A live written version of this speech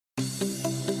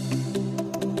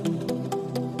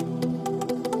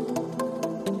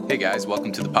Hey guys,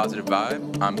 welcome to The Positive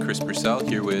Vibe. I'm Chris Purcell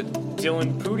here with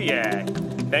Dylan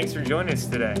Pudiak. Thanks for joining us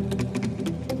today.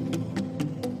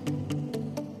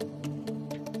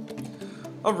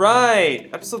 All right,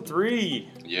 episode 3.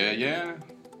 Yeah.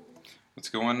 What's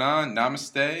going on?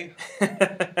 Namaste.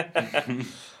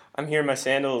 I'm here in my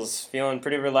sandals, feeling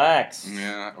pretty relaxed.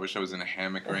 Yeah, I wish I was in a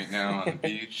hammock right now on the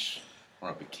beach or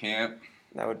up at camp.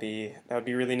 That would be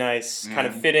really nice. Yeah. Kind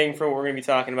of fitting for what we're going to be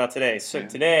talking about today. So Yeah.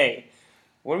 today,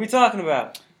 what are we talking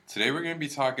about? Today we're going to be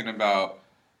talking about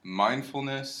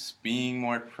mindfulness, being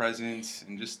more present,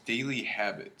 and just daily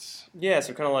habits. Yeah,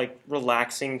 so kind of like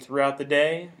relaxing throughout the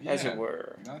day, as Yeah. it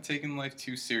were. Not taking life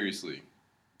too seriously.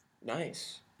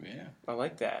 Nice. Yeah. I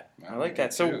like that. I I like like that.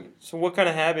 it So, too. so what kind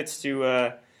of habits do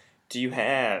you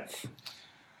have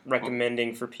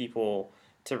recommending for people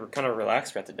to kind of relax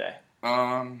throughout the day?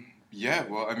 Yeah,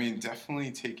 well, I mean,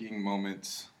 definitely taking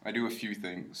moments. I do a few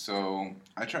things. So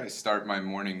I try to start my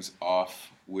mornings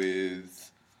off with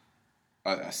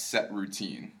a set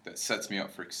routine that sets me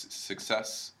up for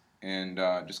success and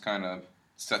just kind of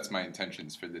sets my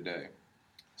intentions for the day.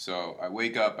 So I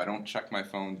wake up, I don't check my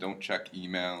phone, don't check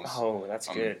emails. Oh, that's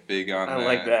I'm good. big on I that.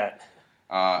 like that.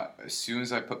 As soon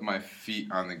as I put my feet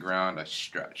on the ground, I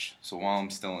stretch. So while I'm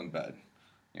still in bed,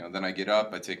 then I get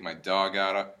up, I take my dog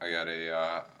out. I got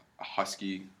a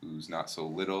husky who's not so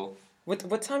little.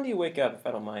 What time do you wake up, if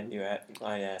I don't mind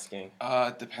asking?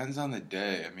 It depends on the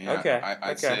day. I mean, Okay, I'd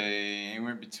okay. say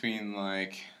anywhere between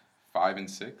like 5 and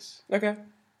 6. Okay,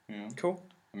 You know, cool.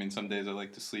 I mean, some days I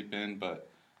like to sleep in, but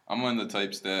I'm one of the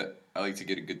types that I like to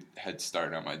get a good head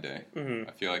start on my day. Mm-hmm.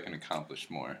 I feel I can accomplish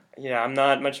more. Yeah, I'm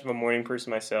not much of a morning person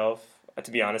myself.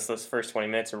 To be honest, those first 20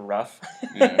 minutes are rough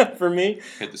Yeah. for me.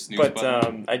 Hit the snooze But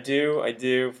button. I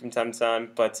do from time to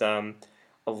time. But I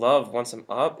love once I'm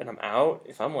up and I'm out.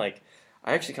 If I'm like,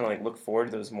 I actually kind of like look forward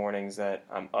to those mornings that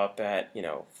I'm up at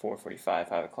 4:45,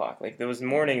 5 o'clock. Like those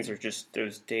mornings are just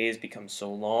those days become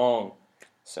so long.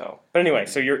 So, but anyway,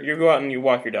 so you go out and you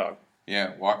walk your dog.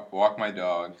 Yeah, walk my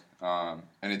dog, and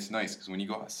it's nice because when you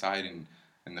go outside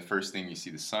and the first thing you see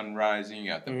the sun rising,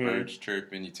 you got the Mhm. birds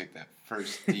chirping, you take that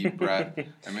first deep breath.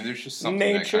 I mean, there's just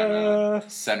something that kind Nature.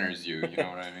 of centers you. You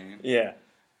know what I mean? Yeah.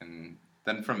 And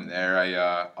then from there,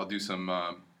 I'll do some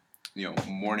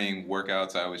morning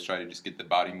workouts. I always try to just get the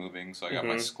body moving. So I got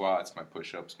my Mhm. squats, my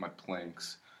push-ups, my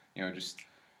planks. Just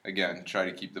again try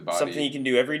to keep the body Something you can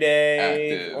do every day.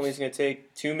 active. Only it's gonna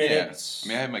take 2 Yeah, minutes. I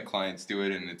mean, I have my clients do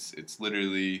it, and it's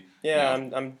literally Yeah,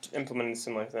 I'm implementing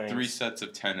similar things. 3 sets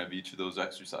of 10 of each of those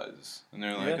exercises, and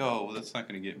they're like, Yeah. "Oh, well, that's not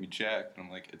going to get me jacked." And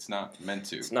I'm like, "It's not meant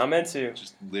to. It's not meant to. It's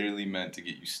just literally meant to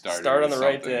get you started. Start on with the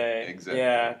right something." day. Exactly.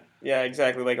 Yeah,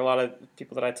 exactly. Like a lot of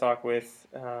people that I talk with,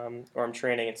 or I'm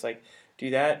training, it's like, do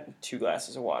that, 2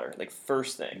 glasses of water, like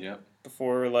first thing, Yep.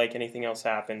 before like anything else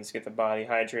happens. Get the body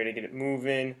hydrated, get it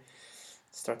moving,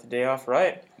 start the day off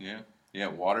right. Yeah. Yeah.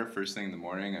 Water first thing in the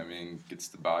morning. I mean, gets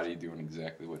the body doing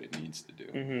exactly what it needs to do.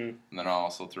 Mm-hmm. And then I'll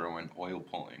also throw in oil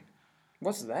pulling.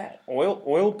 What's that? Oil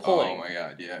pulling, Oh my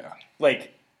God. Yeah.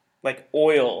 like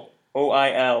oil,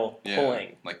 OIL Yeah.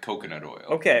 pulling. Like coconut oil.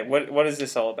 Okay, what is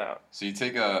this all about? So you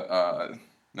take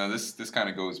now this kind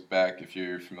of goes back if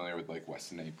you're familiar with like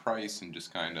Weston A. Price and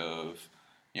just kind of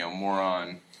more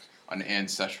on an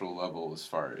ancestral level as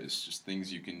far as just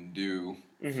things you can do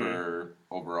Mhm. for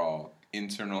overall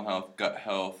internal health, gut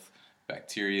health,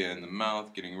 bacteria in the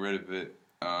mouth, getting rid of it.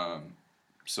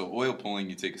 So oil pulling,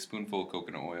 you take a spoonful of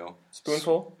coconut oil,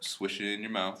 Spoonful. swish it in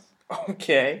your mouth,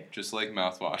 Okay. just like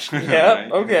mouthwash. Yeah.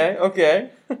 right? Okay.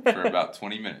 For about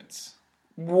 20 minutes.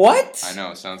 What? I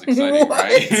know, it sounds exciting, What?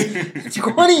 right?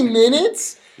 20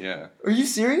 minutes? Yeah. Are you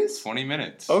serious? 20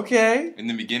 minutes. Okay. In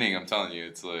the beginning, I'm telling you,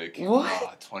 it's like,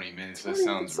 What? 20 minutes, 20 that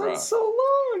sounds rough. so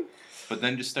long. But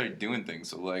then just start doing things.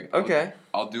 So, like, Okay.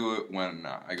 I'll do it when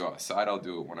I go outside. I'll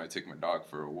do it when I take my dog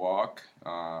for a walk.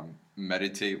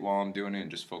 Meditate while I'm doing it and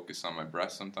just focus on my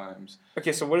breath sometimes.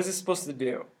 Okay, so what is this supposed to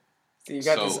do? So you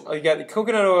got So- you got the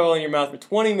coconut oil in your mouth for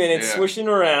 20 minutes, Yeah. swishing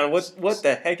around. What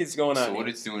the heck is going on? So what here?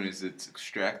 it's doing is it's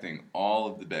extracting all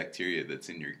of the bacteria that's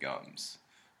in your gums.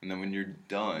 And then when you're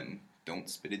done, don't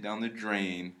spit it down the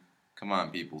drain. Come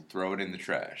on, people, throw it in the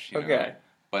trash. You know? Okay.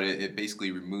 But it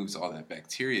basically removes all that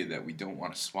bacteria that we don't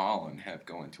want to swallow and have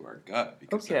go into our gut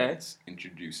because Okay. then it's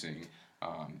introducing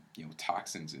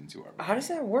toxins into our body. How does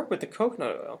that work with the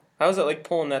coconut oil? How is it like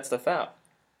pulling that stuff out?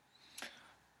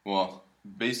 Well,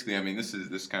 basically, I mean, this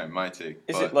is kind of my take.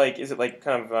 Is but it like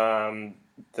kind of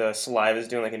the saliva is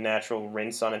doing like a natural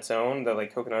rinse on its own? That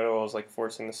like coconut oil is like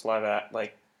forcing the saliva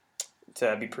like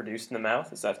to be produced in the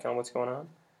mouth? Is that kind of what's going on?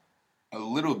 A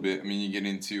little bit. I mean, you get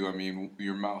into. I mean,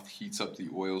 your mouth heats up the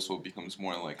oil, so it becomes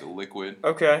more like a liquid.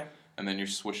 Okay. And then you're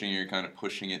swishing. You're kind of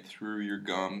pushing it through your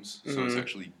gums, so it's Mm-hmm.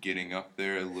 actually getting up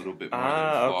there a little bit more than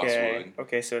Ah, floss okay. would.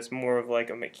 Okay, so it's more of like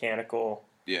a mechanical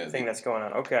Yeah, thing the that's going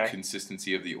on. Okay.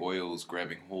 consistency of the oil is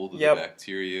grabbing hold of the Yep.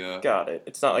 bacteria. Got it.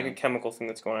 It's not like a And chemical thing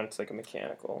that's going on. It's like a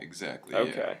mechanical. exactly, yeah.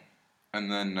 Okay. And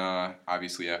then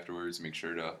obviously afterwards, make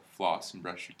sure to floss and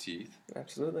brush your teeth.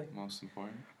 Absolutely. Most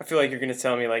important. I feel like you're gonna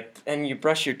tell me like, and you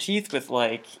brush your teeth with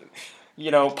like,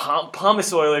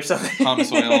 pumice oil or something.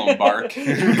 Pumice oil and bark.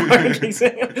 Bark,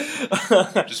 exactly.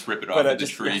 Just rip it off But of the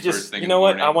tree first thing you in know the what?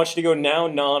 morning. I want you to go now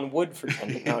non-wood for 10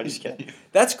 minutes. No, I'm just kidding.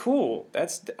 That's cool.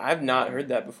 I've not heard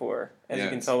that before, as Yeah, you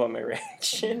can it's- tell by my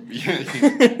reaction.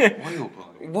 Oil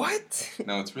pulling. What?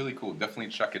 No, it's really cool. Definitely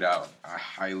check it out. I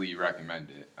highly recommend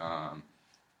it.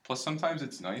 Plus, sometimes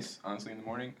it's nice, honestly, in the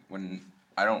morning when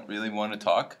I don't really want to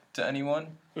talk to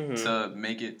anyone Mm-hmm. to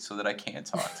make it so that I can't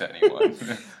talk to anyone.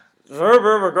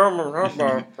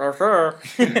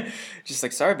 Just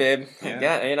like, sorry, babe.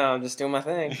 Yeah. Yeah, I'm just doing my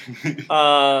thing.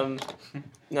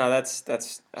 No, that's Sorry,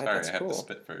 that's I have cool. to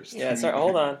spit first. Yeah, sorry.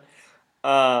 Hold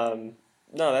on.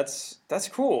 No, that's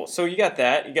cool. So you got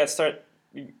that. You got start.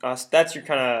 That's your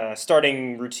kind of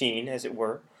starting routine, as it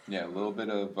were. Yeah, a little bit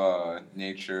of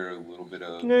nature, a little bit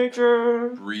of Nature.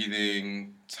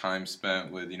 breathing, time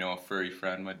spent with a furry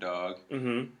friend, my dog,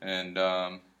 Mm-hmm.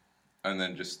 and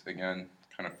then just again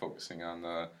kind of focusing on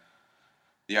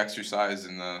the exercise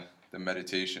and the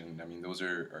meditation. I mean, those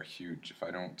are huge. If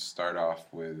I don't start off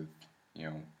with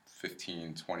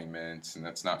 15, 20 minutes, and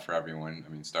that's not for everyone.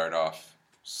 I mean, start off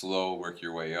slow, work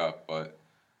your way up, but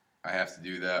I have to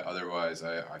do that. Otherwise,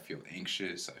 I feel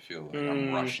anxious. I feel like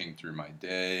I'm rushing through my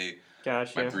day. My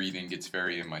Gotcha. breathing gets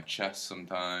very in my chest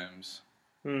sometimes.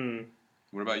 Hmm.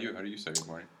 What about you? How do you start your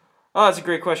morning? Oh, that's a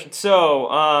great question. So,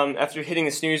 after hitting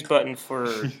the snooze button for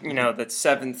the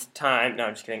seventh time, no,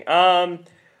 I'm just kidding.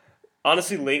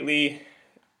 Honestly, lately,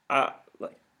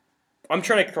 like I'm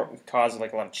trying to cause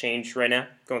like a lot of change right now.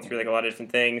 Going through like a lot of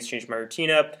different things, changing my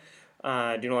routine up,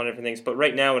 doing a lot of different things. But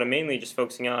right now, what I'm mainly just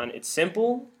focusing on, it's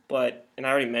simple, and I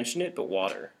already mentioned it, but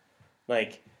water.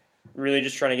 Like, really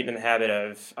just trying to get in the habit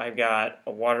of I've got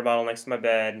a water bottle next to my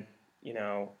bed,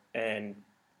 and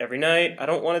every night. I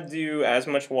don't want to do as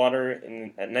much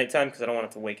water at nighttime because I don't want to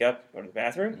have to wake up, go to the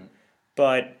bathroom. Mm.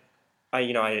 But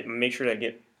I make sure to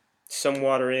get some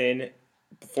water in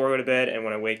before I go to bed, and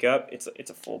when I wake up, it's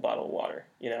a full bottle of water.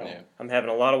 Yeah. I'm having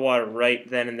a lot of water right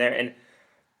then and there, and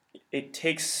it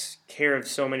takes care of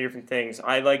so many different things.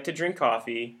 I like to drink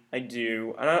coffee. I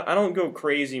do. I don't go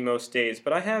crazy most days,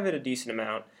 but I have it a decent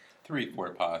amount.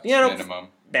 3-4 pots Yeah, no, minimum.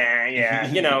 Nah,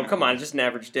 yeah, come on, just an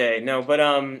average day. No, but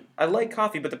I like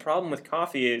coffee, but the problem with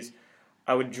coffee is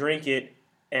I would drink it,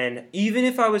 and even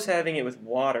if I was having it with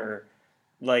water,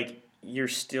 like, you're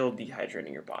still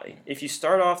dehydrating your body. If you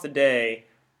start off the day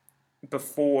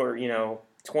before,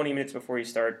 20 minutes before you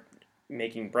start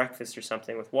making breakfast or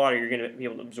something with water, you're going to be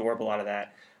able to absorb a lot of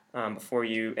that before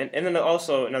you. And then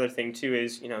also another thing, too,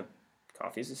 is,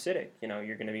 coffee is acidic.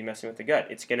 You're going to be messing with the gut.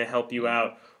 It's going to help you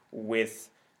out with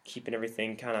keeping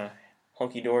everything kind of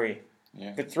hunky-dory.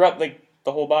 Yeah. But throughout, like,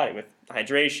 the whole body with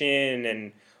hydration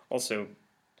and also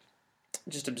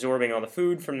just absorbing all the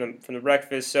food from the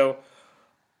breakfast. So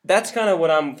that's kind of what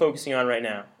I'm focusing on right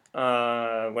now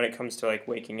when it comes to, like,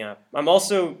 waking up. I'm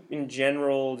also, in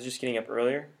general, just getting up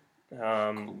earlier.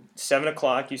 Cool. 7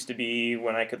 o'clock used to be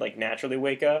when I could, like, naturally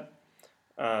wake up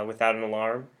without an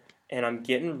alarm. And I'm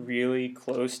getting really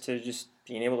close to just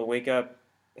being able to wake up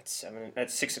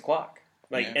at 6 o'clock.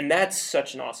 Yeah. And that's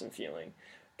such an awesome feeling,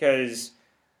 because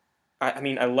I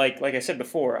mean, like I said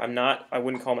before, I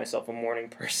wouldn't call myself a morning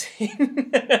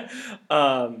person,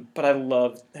 but I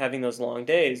love having those long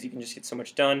days. You can just get so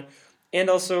much done, and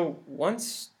also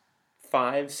once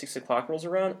 5-6 o'clock rolls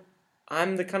around,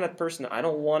 I'm the kind of person I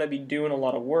don't want to be doing a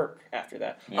lot of work after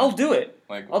that. Yeah. I'll do it.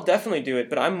 Like, I'll definitely do it,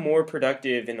 but I'm more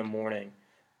productive in the morning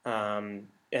and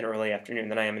early afternoon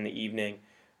than I am in the evening.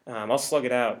 I'll slug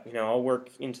it out. I'll work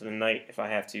into the night if I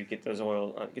have to get those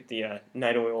get the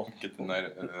night oil. get the night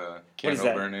is candle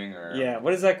that? burning or Yeah,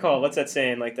 what is that called? What's that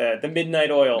saying? Like the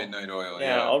midnight oil. midnight oil.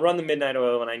 Yeah, Yeah. I'll run the midnight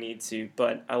oil when I need to,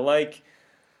 but I like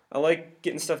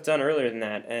getting stuff done earlier than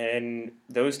that, and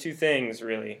those two things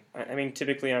really. I mean,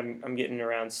 typically I'm getting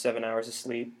around 7 hours of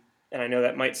sleep, and I know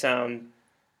that might sound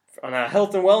on a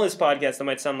health and wellness podcast that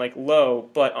might sound like low,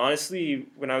 but honestly,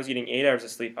 when I was getting 8 hours of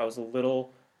sleep, I was a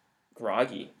little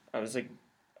groggy. I was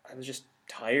just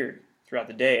tired throughout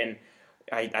the day, and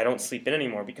I don't sleep in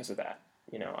anymore because of that.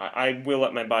 I will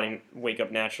let my body wake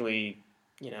up naturally,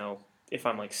 if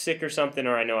I'm like sick or something,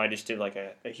 or I know I just did like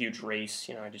a huge race,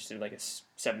 I just did like a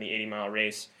 70, 80 mile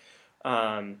race.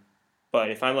 But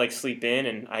if I like sleep in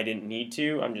and I didn't need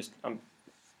to,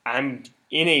 I'm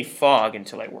in a fog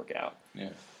until I work out. Yeah.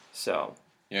 So.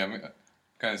 Yeah, I'm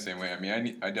kind of the same way. I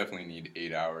mean, I definitely need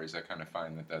 8 hours. I kind of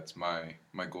find that that's my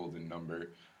golden number.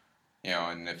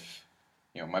 And if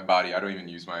my body, I don't even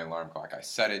use my alarm clock. I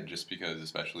set it just because,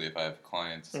 especially if I have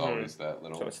clients, it's always that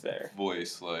little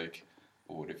voice like,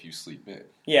 well, what if you sleep in?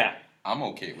 Yeah. I'm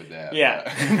okay with that. Yeah,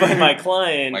 but my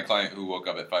client who woke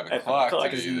up at 5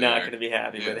 o'clock is not going to be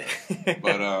happy with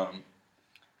it.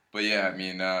 But yeah, I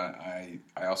mean, I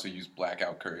also use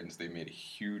blackout curtains. They made a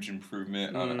huge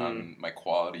improvement on my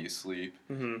quality of sleep.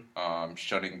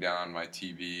 Shutting down my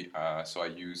TV. So I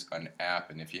use an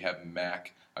app, and if you have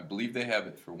Mac, I believe they have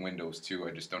it for Windows too.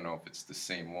 I just don't know if it's the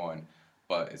same one,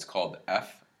 but it's called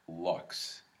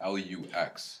F-Lux,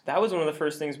 Lux. That was one of the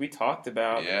first things we talked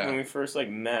about when we first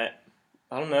met.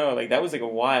 I don't know, that was a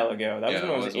while ago. That was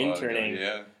when I was interning.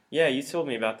 Yeah, you told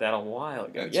me about that a while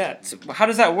ago. So how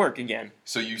does that work again?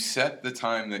 So you set the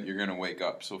time that you're going to wake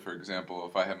up. So for example,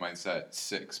 if I have mine set at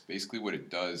 6, basically what it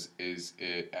does is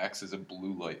it acts as a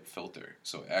blue light filter.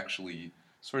 So it actually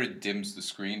sort of dims the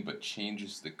screen but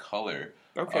changes the color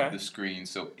of the screen.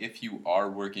 So if you are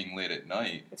working late at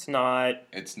night, it's not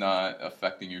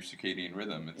affecting your circadian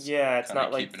rhythm. It's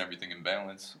not keeping everything in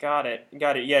balance. Got it.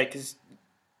 Yeah, because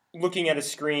looking at a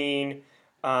screen,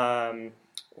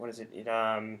 what is it?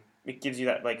 It gives you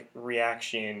that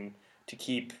reaction to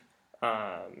keep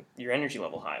your energy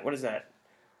level high. What is that?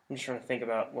 I'm just trying to think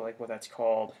about what that's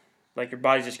called. Your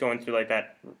body's just going through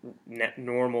that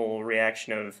normal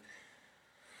reaction of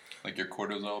your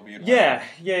cortisol being high.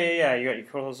 Yeah. You got your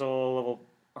cortisol level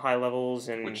high levels,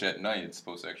 and which at night it's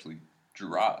supposed to actually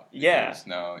drop. Yeah.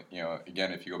 Now,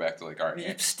 again, if you go back to our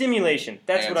stimulation,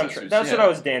 that's what I'm. That's what I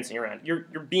was dancing around. You're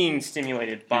being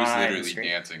stimulated by. He was literally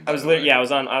dancing. I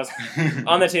was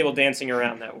on the table dancing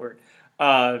around that word.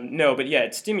 No, but yeah,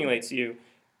 it stimulates you,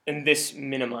 and this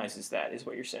minimizes that. Is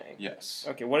what you're saying? Yes.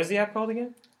 Okay, what is the app called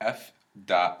again?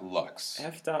 F.Lux.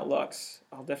 F.Lux.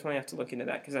 I'll definitely have to look into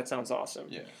that because that sounds awesome.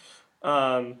 Yeah.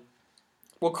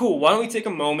 Well, cool. Why don't we take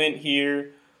a moment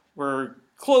here? We're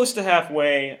close to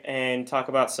halfway and talk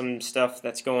about some stuff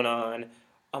that's going on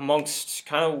amongst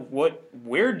kind of what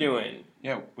we're doing.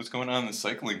 Yeah, what's going on in the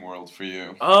cycling world for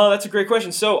you? Oh, that's a great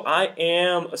question. So I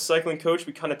am a cycling coach.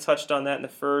 We kind of touched on that in the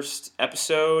first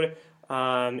episode.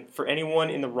 For anyone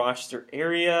in the Rochester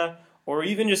area, or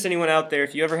even just anyone out there,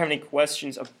 if you ever have any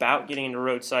questions about getting into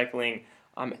road cycling,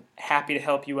 I'm happy to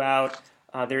help you out.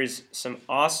 There's some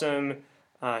awesome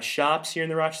shops here in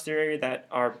the Rochester area that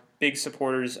are big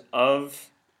supporters of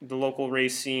the local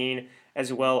race scene,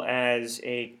 as well as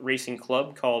a racing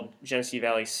club called Genesee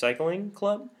Valley Cycling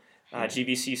Club,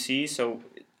 GVCC. So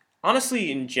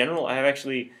honestly, in general, I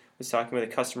actually was talking with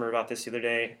a customer about this the other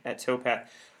day at Towpath.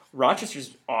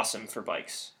 Rochester's awesome for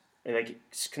bikes.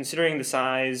 Considering the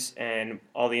size and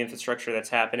all the infrastructure that's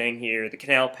happening here, the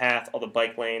canal path, all the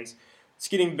bike lanes, it's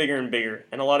getting bigger and bigger,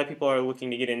 and a lot of people are looking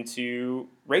to get into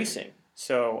racing.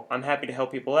 So I'm happy to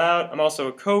help people out. I'm also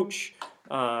a coach,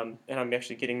 and I'm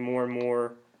actually getting more and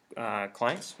more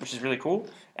clients, which is really cool.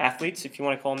 Athletes, if you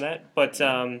want to call them that. But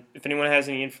if anyone has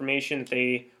any information that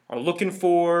they are looking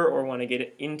for or want to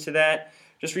get into that,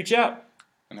 just reach out.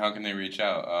 And how can they reach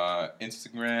out?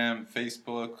 Instagram,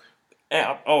 Facebook?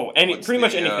 Pretty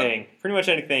much anything.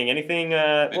 Anything.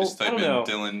 They just type in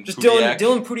Dylan just Pudiak.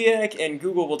 Dylan Pudiak, and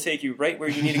Google will take you right where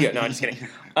you need to go. No, I'm just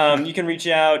kidding. You can reach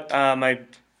out.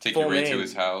 Take you right to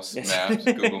his house. Yes. Maps,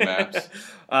 Google Maps.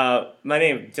 My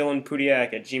name, Dylan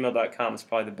Pudiak at gmail.com is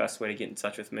probably the best way to get in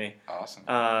touch with me.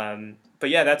 Awesome. But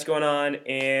yeah, that's going on.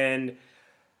 And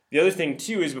the other thing,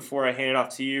 too, is before I hand it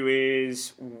off to you,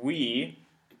 is we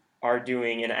are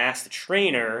doing an Ask the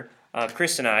Trainer.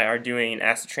 Chris and I are doing an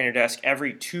Ask the Trainer desk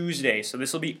every Tuesday. So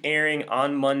this will be airing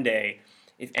on Monday.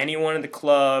 If anyone in the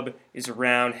club is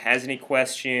around, has any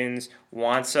questions,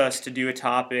 wants us to do a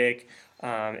topic,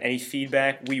 any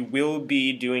feedback, we will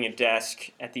be doing a desk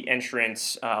at the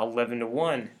entrance 11 to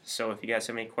 1. So if you guys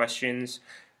have any questions,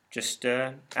 just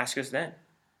ask us then.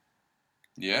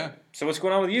 Yeah. So what's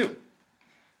going on with you?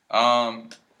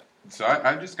 So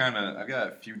I've got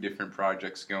a few different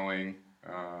projects going.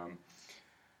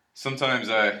 Sometimes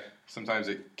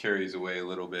it carries away a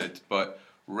little bit, but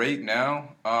right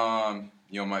now,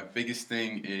 my biggest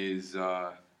thing is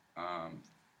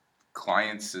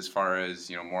clients as far as,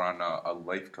 more on a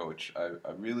life coach. I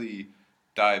really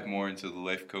dived more into the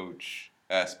life coach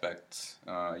aspects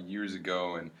years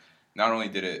ago, and not only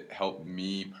did it help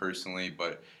me personally,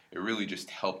 but it really just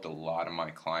helped a lot of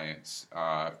my clients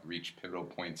reach pivotal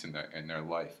points in their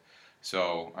life.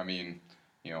 So, I mean,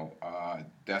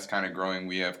 that's kind of growing.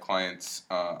 We have clients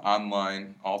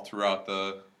online all throughout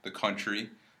the country,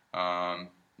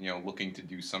 looking to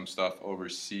do some stuff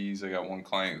overseas. I got one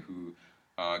client who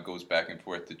goes back and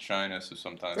forth to China, so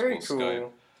sometimes Very we'll cool. Skype.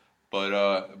 But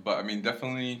I mean,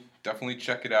 definitely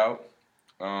check it out.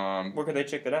 Where could they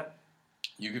check that out?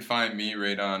 You can find me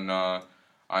right on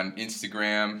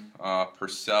Instagram,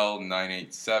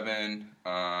 Purcell987,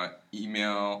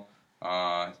 email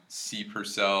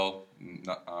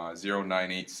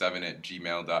cpurcell0987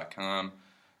 @gmail.com.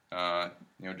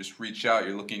 Just reach out.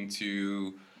 You're looking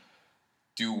to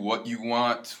do what you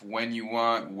want, when you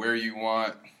want, where you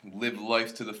want, live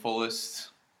life to the fullest.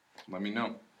 Let me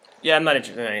know. Yeah, I'm not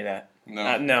interested in any of that.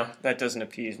 No. No, that doesn't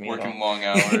appease me Working at all. long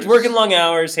hours. Working long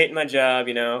hours, hating my job,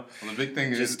 Well, the big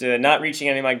thing just is not reaching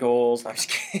any of my goals. I'm just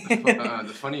kidding.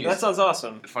 the funniest. That sounds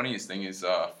awesome. The funniest thing is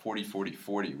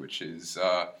 40-40-40, which is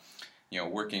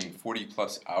working 40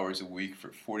 plus hours a week for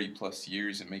 40 plus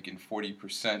years and making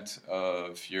 40%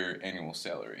 of your annual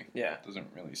salary. Yeah.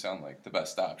 Doesn't really sound like the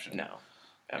best option. No,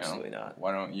 absolutely not.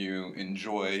 Why don't you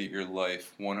enjoy your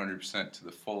life 100% to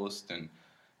the fullest and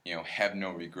have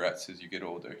no regrets as you get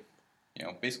older?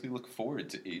 Basically look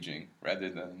forward to aging rather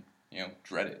than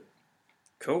dread it.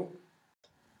 Cool.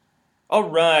 All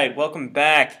right, welcome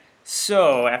back.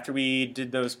 So after we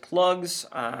did those plugs,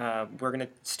 we're going to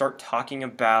start talking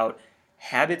about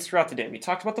habits throughout the day. We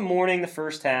talked about the morning, the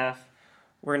first half.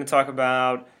 We're going to talk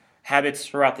about habits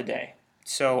throughout the day.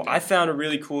 So I found a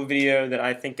really cool video that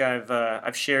I think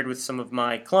I've shared with some of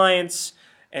my clients,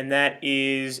 and that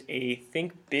is a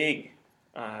Think Big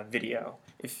video.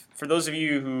 For those of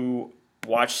you who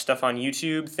watch stuff on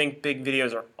YouTube, Think Big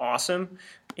videos are awesome.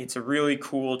 It's a really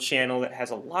cool channel that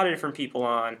has a lot of different people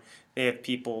on. They have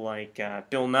people like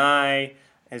Bill Nye,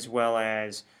 as well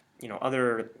as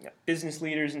other business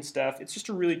leaders and stuff. It's just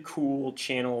a really cool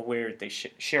channel where they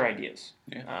share ideas.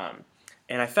 Yeah.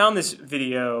 And I found this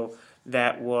video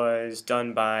that was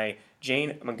done by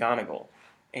Jane McGonigal.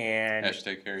 And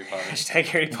 #Harry Potter.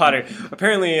 #Harry Potter.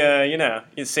 Apparently,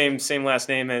 same last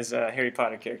name as Harry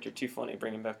Potter character. Too funny,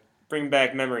 bring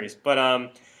back memories.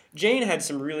 But Jane had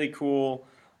some really cool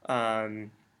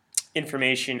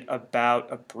information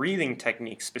about a breathing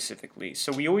technique specifically.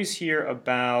 So we always hear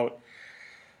about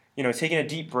taking a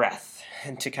deep breath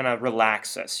and to kind of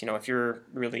relax us. If you're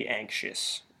really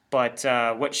anxious. But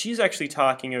what she's actually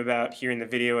talking about here in the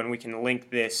video, and we can link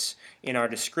this in our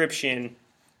description,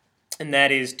 and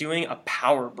that is doing a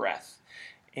power breath.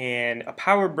 And a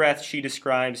power breath she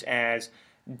describes as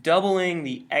doubling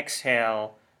the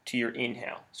exhale to your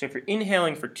inhale. So if you're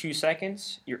inhaling for 2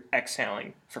 seconds, you're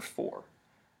exhaling for 4.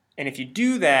 And if you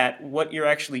do that, what you're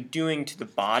actually doing to the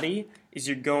body is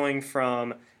you're going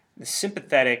from the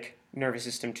sympathetic nervous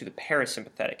system to the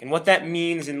parasympathetic. And what that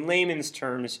means in layman's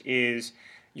terms is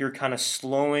you're kind of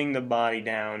slowing the body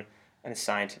down at a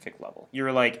scientific level.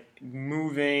 You're like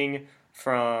moving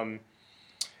from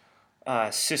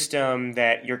a system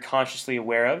that you're consciously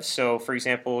aware of. So, for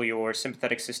example, your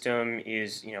sympathetic system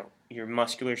is, your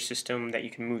muscular system that you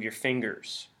can move your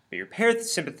fingers. But your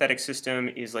parasympathetic system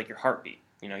is like your heartbeat.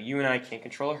 You and I can't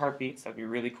control our heartbeats. That'd be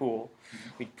really cool.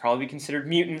 We'd probably be considered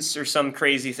mutants or some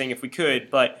crazy thing if we could,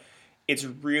 but it's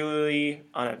really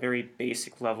on a very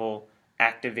basic level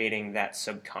activating that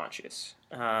subconscious.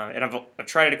 And I've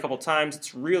tried it a couple times.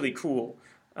 It's really cool,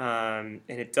 and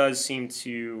it does seem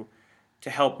to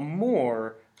help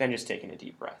more than just taking a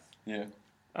deep breath. Yeah.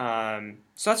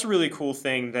 So that's a really cool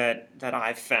thing that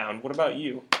I've found. What about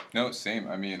you? No, same.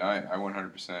 I mean, I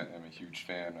 100% am a huge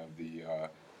fan of the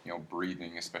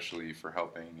breathing, especially for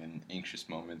helping in anxious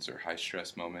moments or high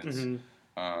stress moments.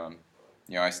 Mm-hmm.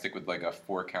 I stick with like a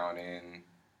 4 count in,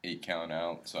 8 count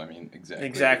out. So I mean,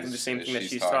 exactly the same thing that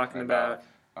she's talking about.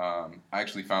 I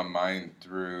actually found mine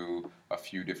through a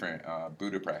few different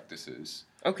Buddha practices.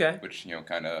 Okay. Which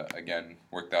kind of again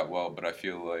worked out well, but I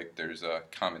feel like there's a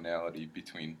commonality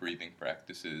between breathing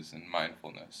practices and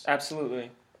mindfulness.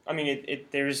 Absolutely. I mean,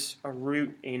 there's a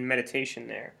root in meditation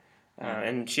there,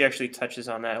 and she actually touches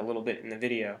on that a little bit in the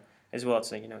video as well.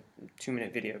 It's a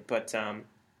 2-minute video, but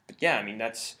yeah, I mean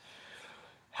that's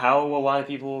how a lot of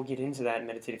people get into that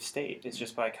meditative state is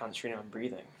just by concentrating on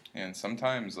breathing. And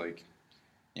sometimes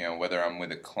whether I'm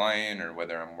with a client or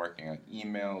whether I'm working on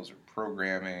emails or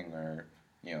programming or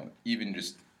even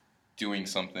just doing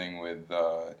something with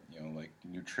like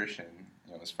nutrition,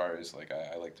 as far as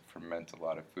I like to ferment a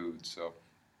lot of food. So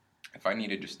if I need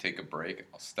to just take a break,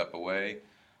 I'll step away.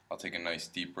 I'll take a nice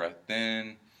deep breath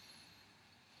in,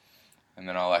 and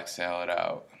then I'll exhale it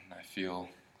out, and I feel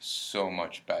so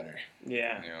much better.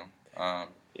 Yeah. You know.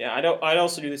 Yeah, I'd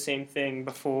also do the same thing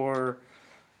before,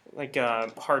 like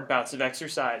hard bouts of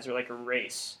exercise or like a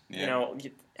race. Yeah. You know,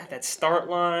 at that start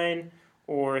line,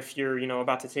 or if you're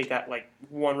about to take that like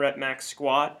 1 rep max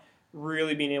squat,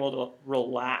 really being able to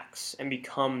relax and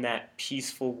become that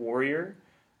peaceful warrior.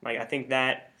 Like I think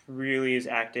that really is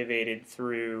activated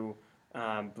through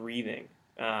breathing.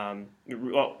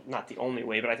 Well, not the only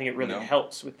way, but I think it really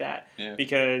helps with that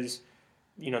because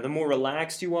the more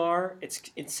relaxed you are,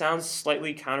 it sounds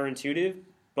slightly counterintuitive,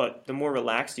 but the more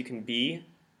relaxed you can be,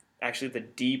 actually, the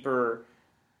deeper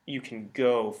you can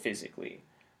go physically.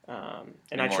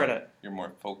 You're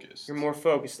more focused. You're more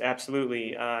focused,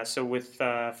 absolutely. So with,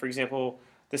 for example,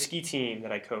 the ski team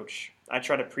that I coach, I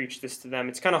try to preach this to them.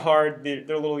 It's kind of hard.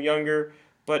 They're a little younger,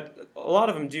 but a lot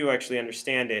of them do actually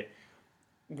understand it.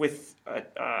 With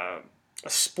a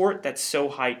sport that's so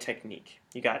high technique,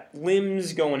 you got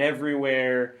limbs going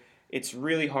everywhere. It's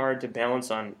really hard to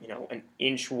balance on an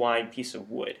inch wide piece of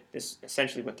wood. This is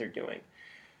essentially what they're doing.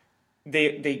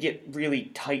 They get really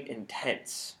tight and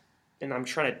tense, and I'm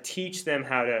trying to teach them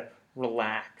how to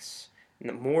relax. And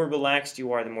the more relaxed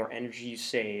you are, the more energy you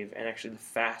save, and actually the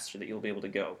faster that you'll be able to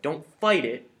go. Don't fight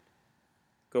it.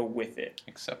 Go with it.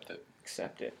 Accept it.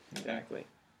 Accept it. Exactly.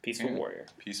 Peaceful warrior.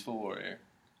 Peaceful warrior.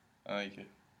 I like it.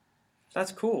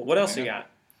 That's cool. What else you got?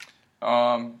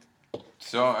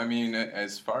 So, I mean,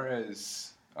 as far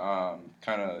as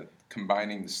kind of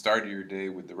combining the start of your day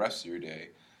with the rest of your day,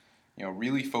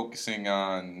 really focusing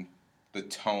on the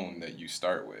tone that you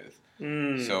start with.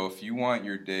 So if you want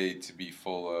your day to be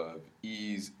full of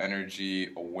ease, energy,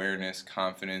 awareness,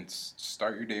 confidence,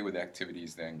 start your day with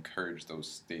activities that encourage those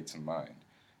states of mind.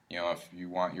 If you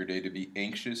want your day to be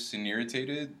anxious and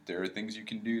irritated, there are things you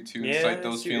can do to incite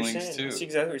those feelings too. That's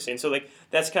exactly what you're saying. So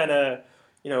that's kind of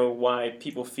why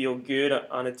people feel good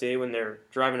on a day when they're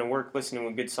driving to work listening to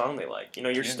a good song they like.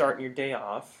 You're starting your day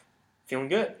off feeling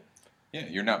good. Yeah,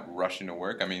 you're not rushing to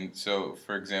work. I mean, so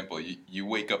for example, you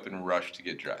wake up and rush to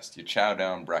get dressed. You chow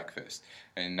down breakfast,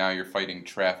 and now you're fighting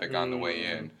traffic on the way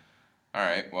in. All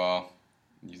right, well,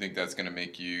 you think that's going to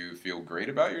make you feel great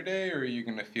about your day, or are you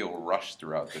going to feel rushed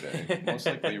throughout the day? Most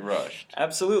likely rushed.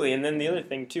 Absolutely. And then the other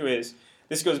thing, too, is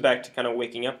this goes back to kind of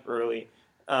waking up early.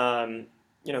 Who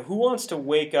wants to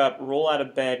wake up, roll out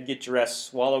of bed, get dressed,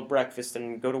 swallow breakfast,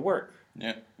 and go to work?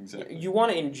 Yeah, exactly. You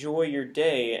want to enjoy your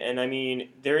day, and I mean,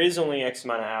 there is only X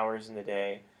amount of hours in the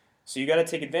day, so you got to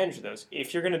take advantage of those.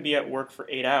 If you're going to be at work for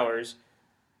 8 hours,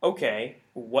 okay,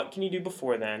 what can you do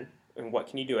before then, and what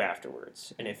can you do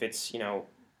afterwards? And if it's,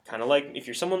 kind of like, if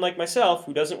you're someone like myself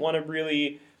who doesn't want to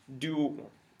really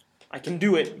I can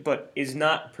do it, but is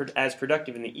not as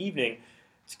productive in the evening,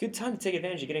 it's a good time to take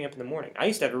advantage of getting up in the morning. I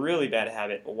used to have a really bad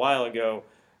habit a while ago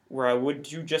where I would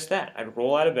do just that. I'd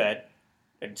roll out of bed,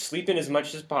 I'd sleep in as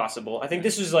much as possible. I think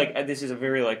this is a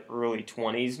very early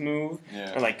 20s move,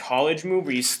 or college move,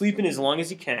 where you sleep in as long as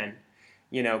you can,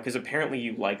 because apparently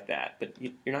you like that, but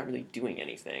you're not really doing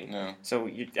anything. No. So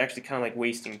you're actually kind of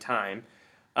wasting time.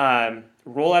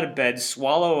 Roll out of bed,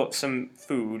 swallow some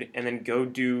food, and then go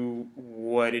do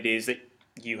what it is that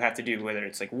you have to do, whether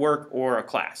it's work or a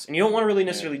class. And you don't want to really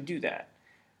necessarily do that.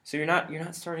 So you're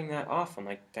not starting that off on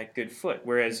that good foot.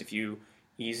 Whereas if you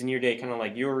ease in your day, kind of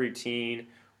like your routine,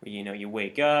 where you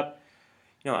wake up,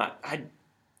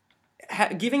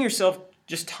 giving yourself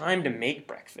just time to make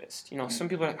breakfast. Some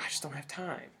people are like, I just don't have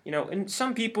time. And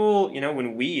some people,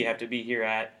 when we have to be here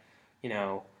at,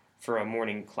 for a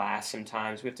morning class,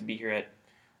 sometimes we have to be here at,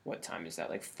 what time is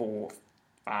that?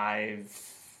 5:15,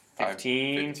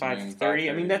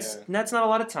 5:30. I mean, that's not a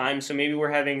lot of time. So maybe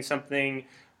we're having something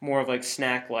more of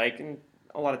snack-like, and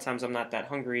a lot of times I'm not that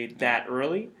hungry that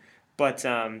early. But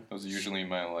those are usually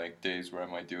my days where I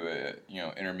might do a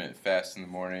intermittent fast in the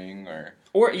morning,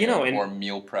 or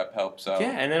meal prep helps out.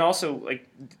 Yeah, and then also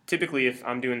typically if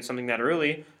I'm doing something that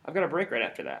early, I've got a break right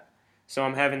after that. So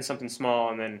I'm having something small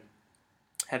and then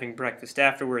having breakfast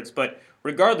afterwards. But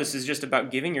regardless, it's just about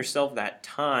giving yourself that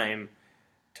time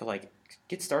to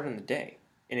get started in the day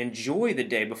and enjoy the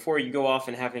day before you go off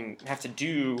and have to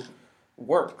do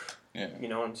work. Yeah. You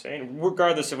know what I'm saying?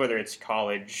 Regardless of whether it's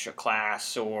college, a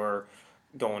class, or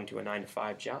going to a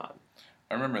 9-to-5 job.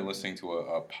 I remember listening to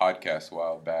a podcast a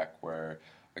while back where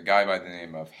a guy by the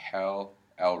name of Hal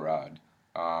Elrod,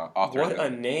 author. What a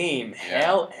name,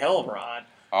 Hal Elrod.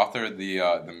 Author of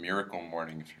the Miracle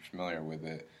Morning, if you're familiar with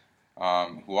it,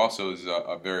 who also is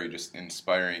a very just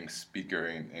inspiring speaker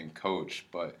and coach.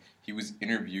 But he was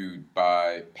interviewed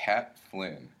by Pat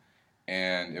Flynn.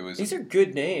 and it was These are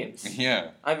good names.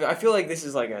 yeah. I feel like this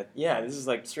is like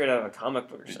straight out of a comic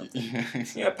book or something.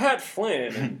 Yeah, Pat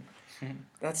Flynn.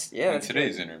 That's In that's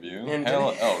today's good. interview, And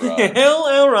Hal Elrod. Hal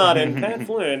Elrod and Pat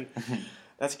Flynn.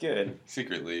 That's good.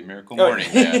 Secretly, Miracle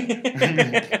Morning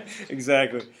Man.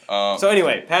 Exactly. So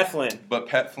anyway, Pat Flynn. But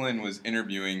Pat Flynn was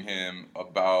interviewing him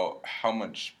about how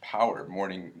much power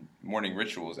morning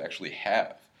rituals actually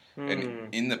have.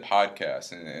 And in the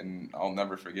podcast, and I'll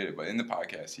never forget it, but in the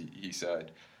podcast, he said,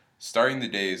 starting the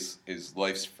day is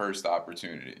life's first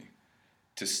opportunity.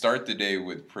 To start the day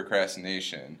with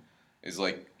procrastination is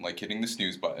like hitting the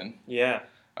snooze button. Yeah.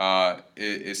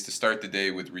 Is to start the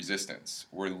day with resistance.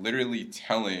 We're literally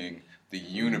telling the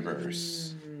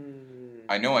universe,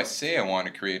 I know I say I want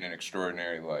to create an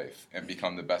extraordinary life and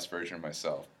become the best version of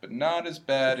myself, but not as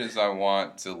bad as I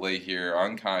want to lay here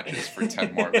unconscious for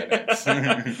 10 more minutes.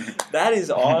 That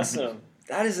is awesome.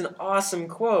 That is an awesome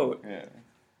quote.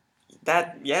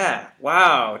 Yeah.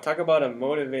 Wow. Talk about a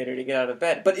motivator to get out of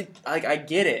bed. But I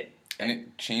get it. And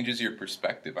it changes your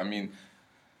perspective. I mean,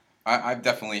 I've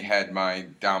definitely had my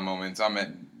down moments. I'm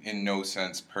in no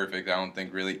sense perfect. I don't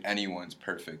think really anyone's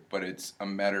perfect, but it's a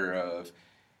matter of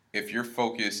if your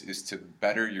focus is to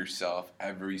better yourself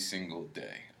every single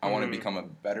day. I want to become a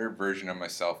better version of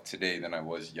myself today than I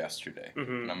was yesterday.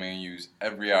 And I'm going to use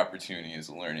every opportunity as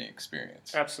a learning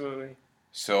experience. Absolutely.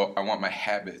 So I want my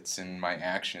habits and my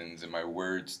actions and my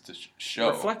words to show.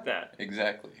 Reflect that.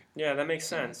 Exactly. Yeah, that makes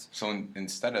sense. So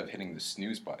instead of hitting the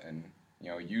snooze button,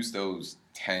 use those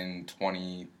 10,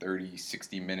 20, 30,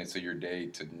 60 minutes of your day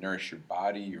to nourish your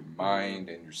body, your mind,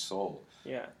 and your soul.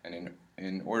 Yeah. And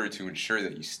in order to ensure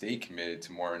that you stay committed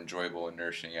to more enjoyable and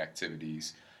nourishing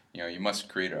activities, you must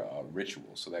create a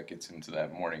ritual. So that gets into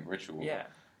that morning ritual. Yeah.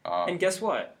 And guess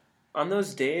what? On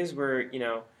those days where,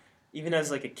 even as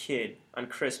like a kid on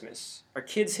Christmas, are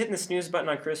kids hitting the snooze button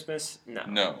on Christmas?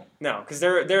 No. No, because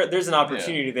there's an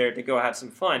opportunity there to go have some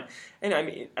fun. And I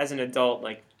mean, as an adult,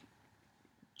 like,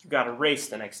 you got a race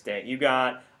the next day. You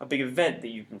got a big event that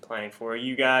you've been planning for.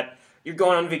 You're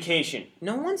going on vacation.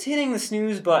 No one's hitting the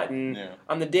snooze button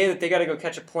on the day that they got to go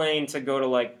catch a plane to go to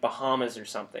like Bahamas or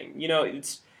something.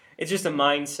 It's just a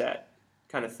mindset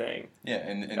kind of thing. Yeah,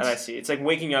 and that I see. It's like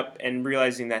waking up and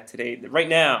realizing that today, right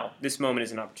now, this moment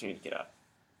is an opportunity to get up.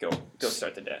 Go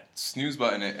start the day. Snooze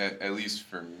button, at least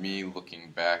for me, looking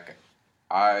back,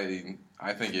 I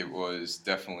think it was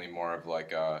definitely more of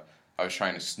like I was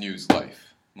trying to snooze life.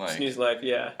 Like, snooze life,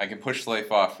 yeah. I can push life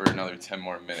off for another 10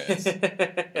 more minutes.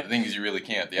 The thing is, you really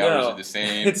can't. The hours are the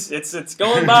same. It's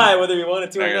going by whether you want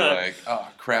it to or not. You're like, oh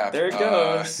crap. There it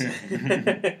goes.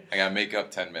 I gotta make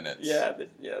up 10 minutes. Yeah,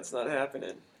 it's not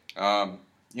happening. And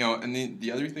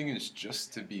the other thing is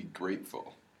just to be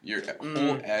grateful. Your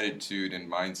whole attitude and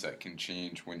mindset can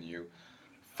change when you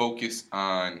focus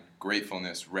on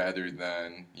gratefulness rather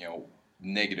than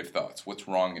negative thoughts. What's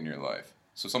wrong in your life?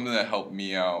 So something that helped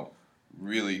me out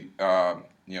really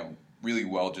really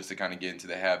well, just to kind of get into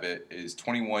the habit, is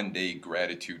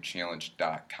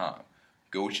 21daygratitudechallenge.com.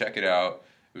 Go check it out.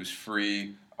 It was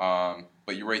free,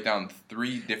 but you write down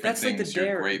 3 different things like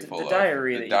you're grateful the of.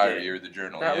 Diary the diary or the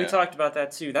journal. We talked about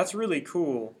that too. That's really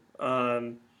cool.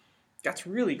 That's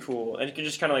really cool, and it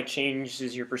just kind of like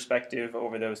changes your perspective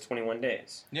over those 21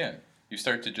 days. Yeah, you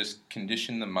start to just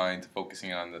condition the mind to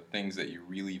focusing on the things that you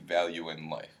really value in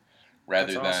life,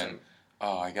 rather than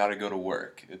I gotta go to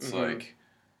work. It's like,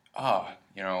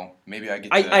 maybe I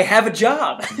get to I have a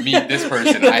job. Meet this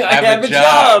person. I have a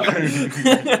job.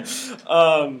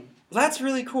 That's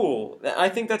really cool. I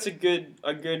think that's a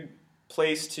good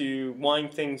place to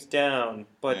wind things down.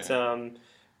 But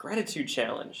gratitude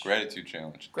challenge. Gratitude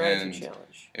challenge.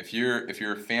 If you're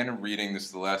a fan of reading, this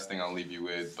is the last thing I'll leave you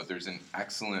with. But there's an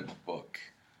excellent book.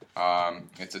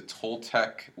 It's a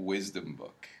Toltec wisdom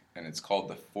book, and it's called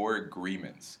The 4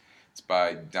 Agreements. It's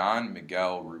by Don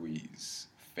Miguel Ruiz.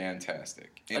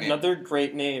 Fantastic. Another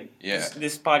great name. Yeah.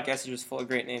 This podcast is just full of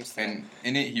great names today. And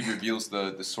in it, he reveals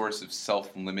the source of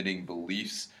self-limiting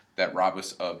beliefs that rob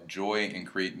us of joy and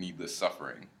create needless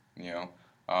suffering.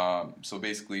 So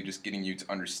basically just getting you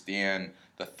to understand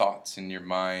the thoughts in your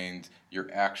mind, your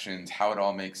actions, how it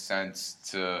all makes sense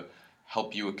to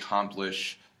help you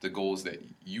accomplish the goals that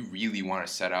you really want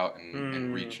to set out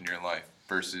and reach in your life.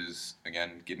 Versus,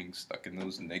 again, getting stuck in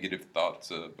those negative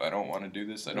thoughts of, I don't want to do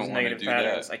this, I don't want to do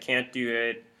patterns. that. I can't do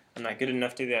it, I'm not good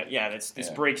enough to do that. Yeah, this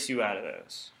breaks you out of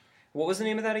those. What was the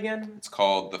name of that again? It's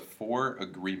called The 4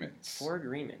 Agreements. 4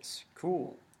 Agreements.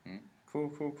 Cool.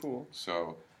 Cool.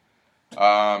 So,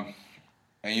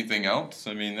 anything else?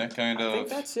 I mean, that kind of... I think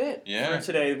that's it for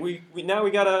today. We now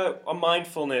we got a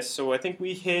mindfulness, so I think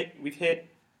we've hit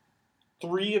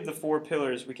 3 of the 4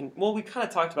 pillars we kind of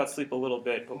talked about sleep a little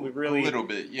bit, but we really a little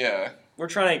bit, yeah. we're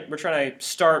trying to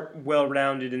start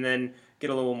well-rounded and then get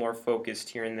a little more focused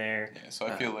here and there. Yeah, so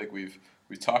I feel like we've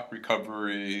talked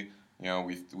recovery,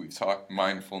 we've talked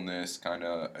mindfulness, kind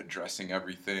of addressing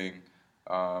everything.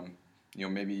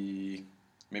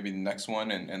 Maybe the next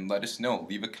one, and let us know.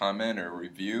 Leave a comment or a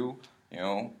review.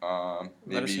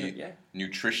 Maybe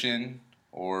nutrition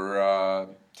or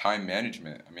time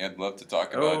management. I mean, I'd love to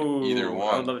talk about either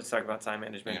one. I would love to talk about time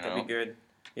management. That'd be good.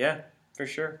 Yeah, for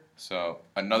sure. So,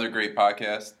 another great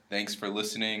podcast. Thanks for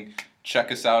listening.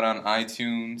 Check us out on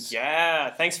iTunes.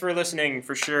 Yeah, thanks for listening,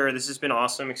 for sure. This has been an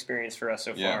awesome experience for us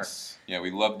so far. Yes. Yeah,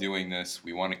 we love doing this.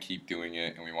 We want to keep doing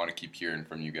it, and we want to keep hearing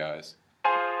from you guys.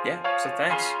 Yeah, so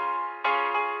thanks.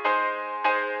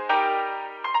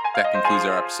 That concludes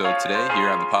our episode today here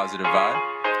on The Positive Vibe.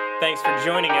 Thanks for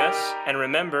joining us, and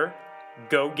remember,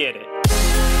 go get it.